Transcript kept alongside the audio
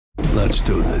Let's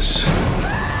do this.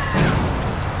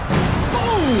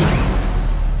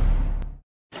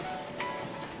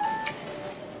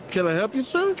 Can I help you,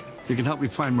 sir? You can help me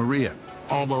find Maria.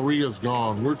 Oh, Maria's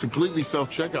gone. We're completely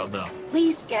self-checkout now.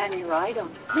 Please scan your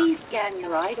item. Please scan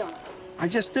your item. I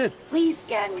just did. Please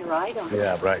scan your item.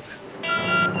 Yeah, right.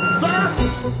 Sir!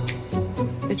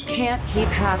 This can't keep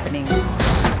happening.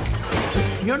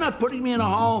 You're not putting me in a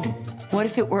home. What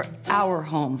if it were our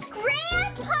home?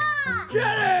 Grandpa!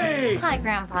 Jenny! Hi,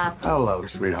 Grandpa. Hello,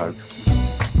 sweetheart.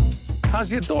 How's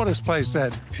your daughter's place,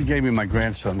 Ed? She gave me my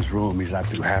grandson's room. He's not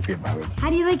too happy about it. How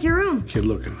do you like your room? Kid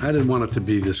looking. I didn't want it to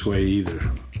be this way either.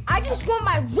 I just want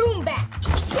my room back.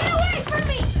 Get away from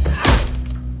me!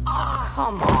 Oh,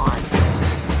 come on.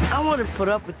 I want to put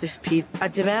up with this, Pete. I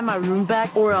demand my room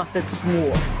back, or else it's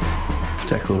war.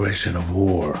 Declaration of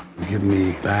war. Give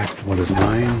me back what is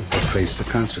mine or face the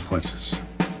consequences.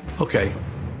 Okay.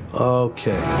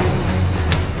 Okay.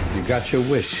 You got your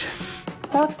wish.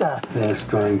 What the? Fast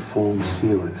drying foam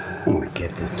sealant. I'm gonna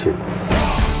get this kid.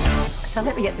 So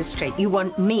let me get this straight. You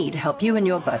want me to help you and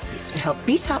your buddies, to help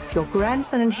beat up your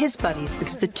grandson and his buddies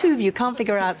because the two of you can't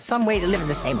figure out some way to live in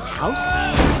the same house?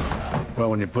 Well,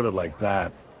 when you put it like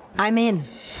that. I'm in.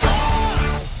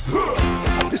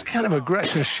 This kind of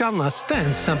aggression shall not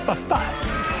stand, Semper Fi.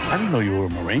 I didn't know you were a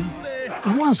Marine.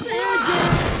 I wasn't.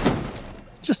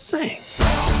 Just saying.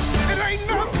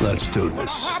 Let's do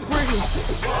this.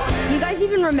 Do you guys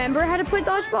even remember how to play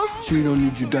dodgeball? So you don't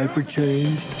need your diaper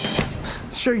changed?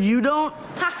 Sure you don't?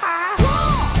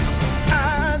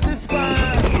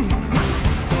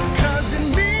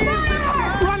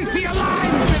 Run for your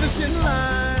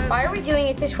life! Why are we doing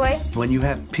it this way? When you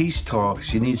have peace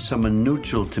talks, you need someone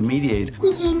neutral to mediate.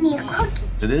 He gave me a cookie.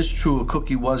 It is true, a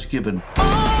cookie was given.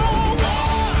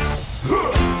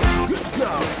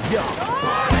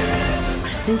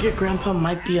 I think your grandpa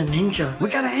might be a ninja. We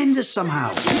gotta end this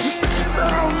somehow.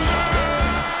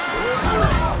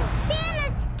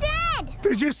 Santa's dead!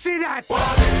 Did you see that?